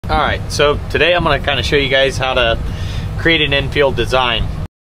Alright, so today I'm going to kind of show you guys how to create an infield design.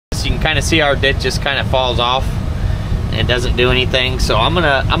 So you can kind of see our ditch just kind of falls off and it doesn't do anything. So I'm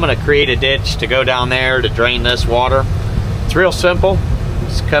gonna create a ditch to go down there to drain this water. It's real simple.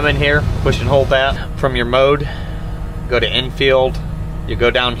 Just come in here, push and hold that from your mode, go to infield, you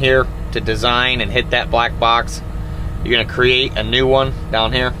go down here to design and hit that black box. You're going to create a new one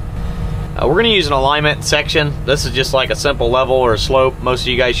down here. We're going to use an alignment section. This is just like a simple level or a slope. Most of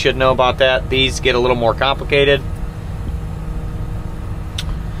you guys should know about that. These get a little more complicated.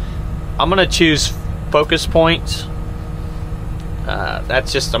 I'm going to choose focus points.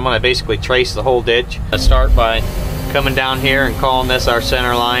 That's just, I'm going to basically trace the whole ditch. I start by coming down here and calling this our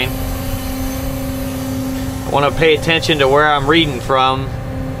center line. I want to pay attention to where I'm reading from.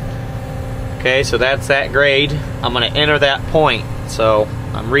 Okay, so that's that grade. I'm going to enter that point. So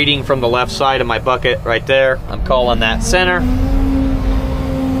I'm reading from the left side of my bucket right there. I'm calling that center.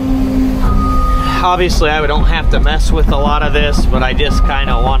 Obviously, I don't have to mess with a lot of this, but I just kind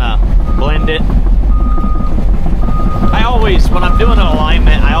of want to blend it. I always, when I'm doing an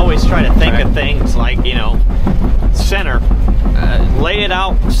alignment, I always try to think of things like, you know, center. Lay it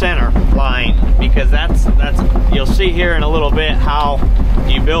out center line, because that's you'll see here in a little bit how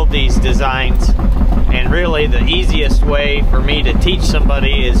you build these designs. And really the easiest way for me to teach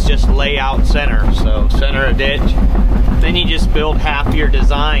somebody is just lay out center. So center a ditch, then you just build half your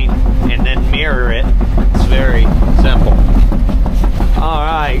design and then mirror it. It's very simple.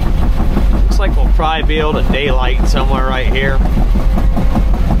 Alright, looks like we'll probably be able to daylight somewhere right here.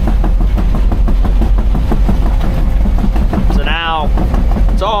 So now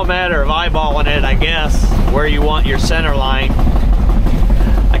it's all a matter of eyeballing it, I guess, where you want your center line.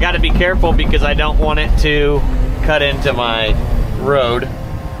 I got to be careful because I don't want it to cut into my road.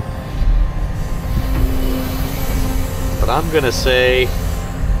 But I'm going to say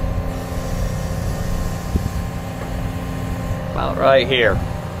about right here.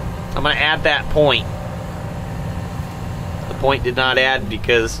 I'm going to add that point. The point did not add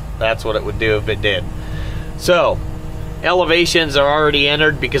because that's what it would do if it did. So elevations are already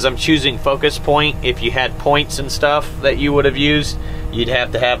entered because I'm choosing focus point. If you had points and stuff that you would have used, you'd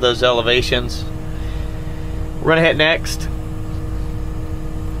have to have those elevations. We're gonna hit next.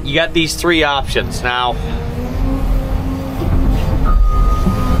 You got these three options now.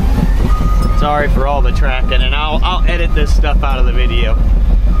 Sorry for all the tracking, and I'll edit this stuff out of the video.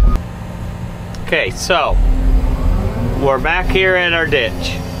 Okay, so we're back here in our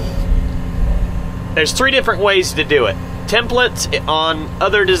ditch. There's three different ways to do it. Templates on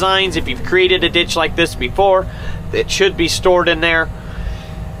other designs, if you've created a ditch like this before, it should be stored in there.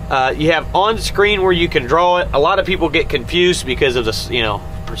 You have on screen where you can draw it. A lot of people get confused because of this, you know,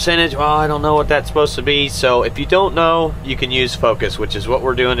 percentage. Well, I don't know what that's supposed to be. So if you don't know, you can use focus, which is what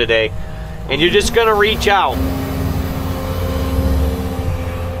we're doing today. And you're just gonna reach out.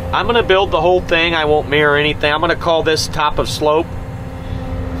 I'm gonna build the whole thing. I won't mirror anything. I'm gonna call this top of slope.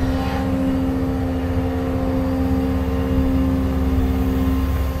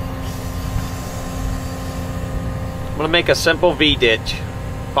 I'm gonna make a simple V ditch.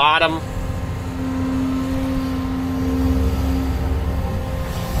 Bottom,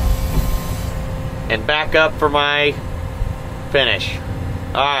 and back up for my finish.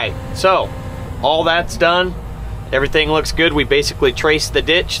 Alright, so all that's done. Everything looks good. We basically traced the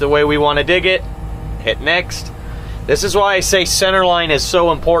ditch the way we want to dig it. Hit next. This is why I say center line is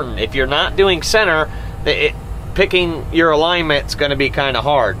so important. If you're not doing center, picking your alignment is going to be kind of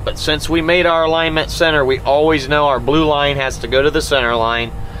hard. But since we made our alignment center, we always know our blue line has to go to the center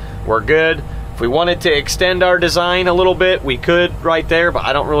line. We're good. If we wanted to extend our design a little bit, we could right there, but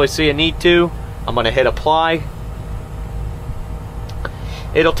I don't really see a need to. I'm going to hit apply.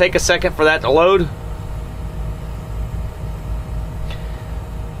 It'll take a second for that to load.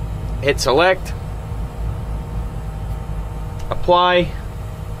 Hit select. Apply.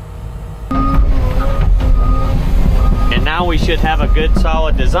 And now we should have a good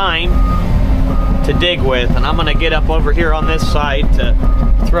solid design to dig with. And I'm going to get up over here on this side to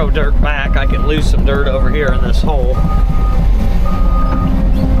throw dirt back. I can lose some dirt over here in this hole.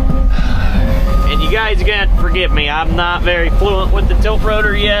 And you guys got to forgive me, I'm not very fluent with the tilt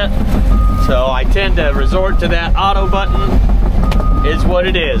rotor yet, so I tend to resort to that auto button. Is what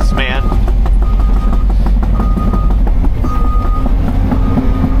it is, man.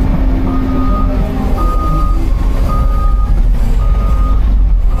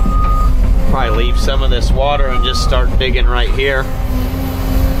 Probably leave some of this water and just start digging right here.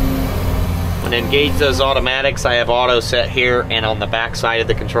 And engage those automatics. I have auto set here and on the back side of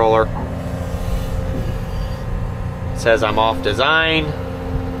the controller. It says I'm off design.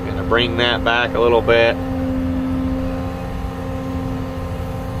 I'm bring that back a little bit.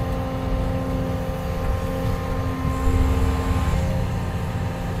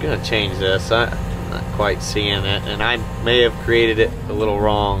 I'm gonna change this. I'm not quite seeing it, and I may have created it a little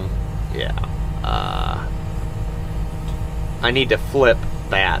wrong. Yeah. I need to flip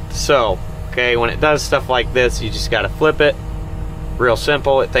that. So, okay, when it does stuff like this, you just gotta flip it. Real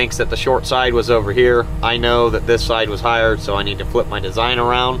simple. It thinks that the short side was over here. I know that this side was higher, so I need to flip my design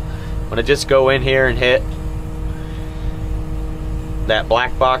around. I'm gonna just go in here and hit that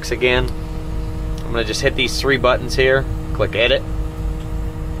black box again. I'm gonna just hit these 3 buttons here. Click edit.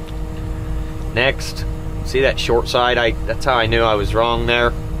 Next. See that short side? That's how I knew I was wrong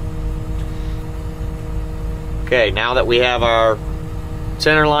there. Okay, now that we have our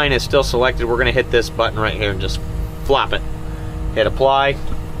center line is still selected, we're gonna hit this button right here and just flop it. Hit apply,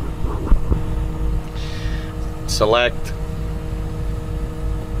 select,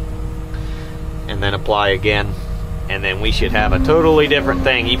 and then apply again, and then we should have a totally different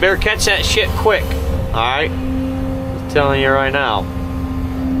thing. You better catch that shit quick, alright? I'm telling you right now.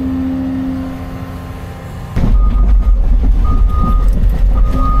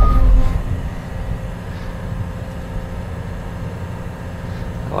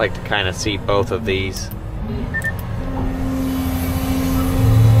 I like to kind of see both of these.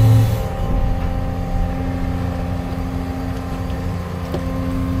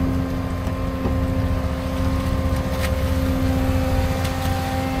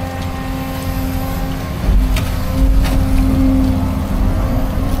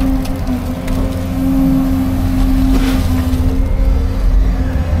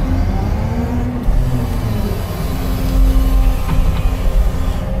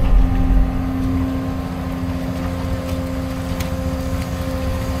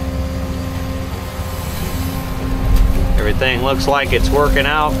 Everything looks like it's working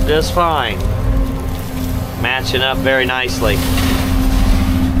out just fine. Matching up very nicely.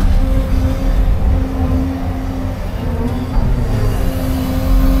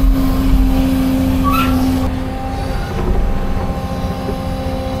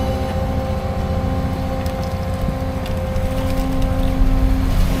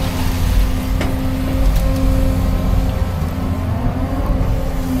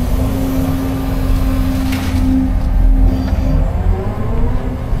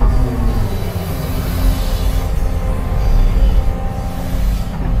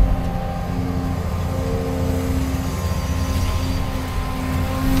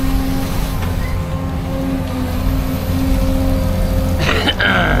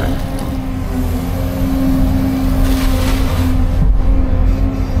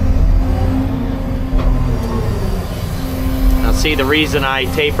 See, the reason I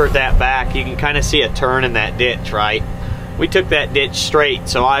tapered that back, you can kind of see a turn in that ditch, right? We took that ditch straight,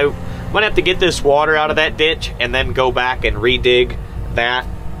 so I'm gonna have to get this water out of that ditch and then go back and redig that.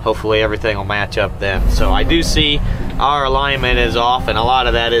 Hopefully everything will match up then. So I do see our alignment is off, and a lot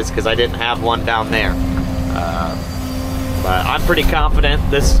of that is because I didn't have one down there. But I'm pretty confident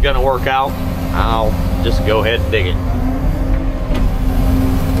this is gonna work out. I'll just go ahead and dig it.